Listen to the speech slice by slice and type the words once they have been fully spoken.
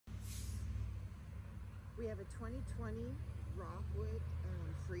We have a 2020 Rockwood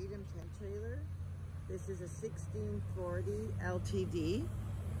Freedom tent trailer. This is a 1640 LTD.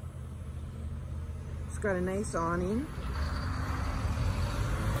 It's got a nice awning.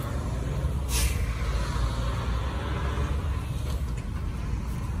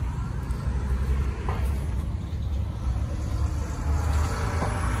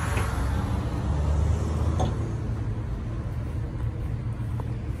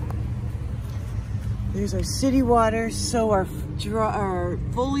 There's our city water, so our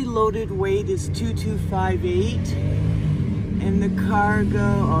fully loaded weight is 2258, and the cargo,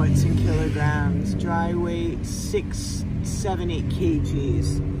 oh, it's in kilograms. Dry weight 678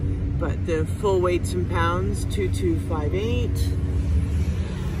 kgs, but the full weight's in pounds, 2258.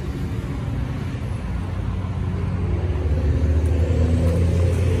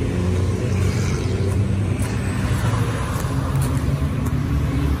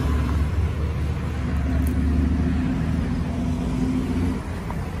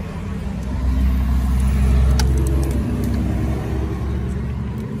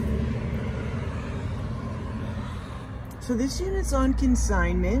 So this unit's on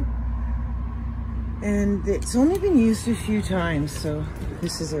consignment, and it's only been used a few times, so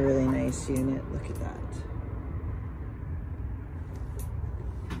this is a really nice unit. Look at that.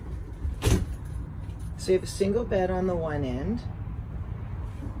 So you have a single bed on the one end.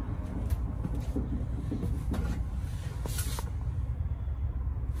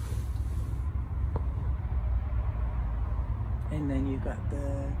 And then you've got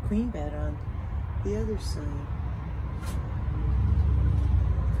the queen bed on the other side.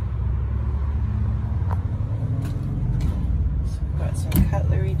 Got some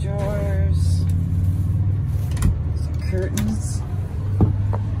cutlery drawers, some curtains,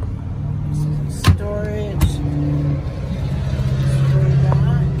 some storage, way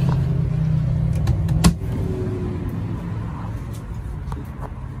back.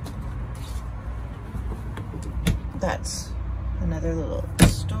 That's another little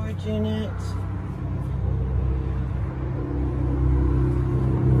storage unit.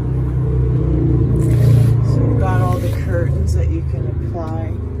 Got all the curtains that you can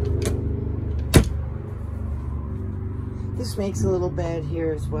apply. This makes a little bed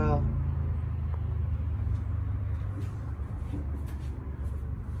here as well.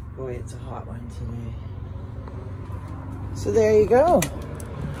 Boy, it's a hot one today. So there you go.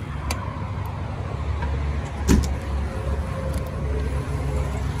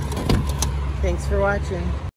 Thanks for watching.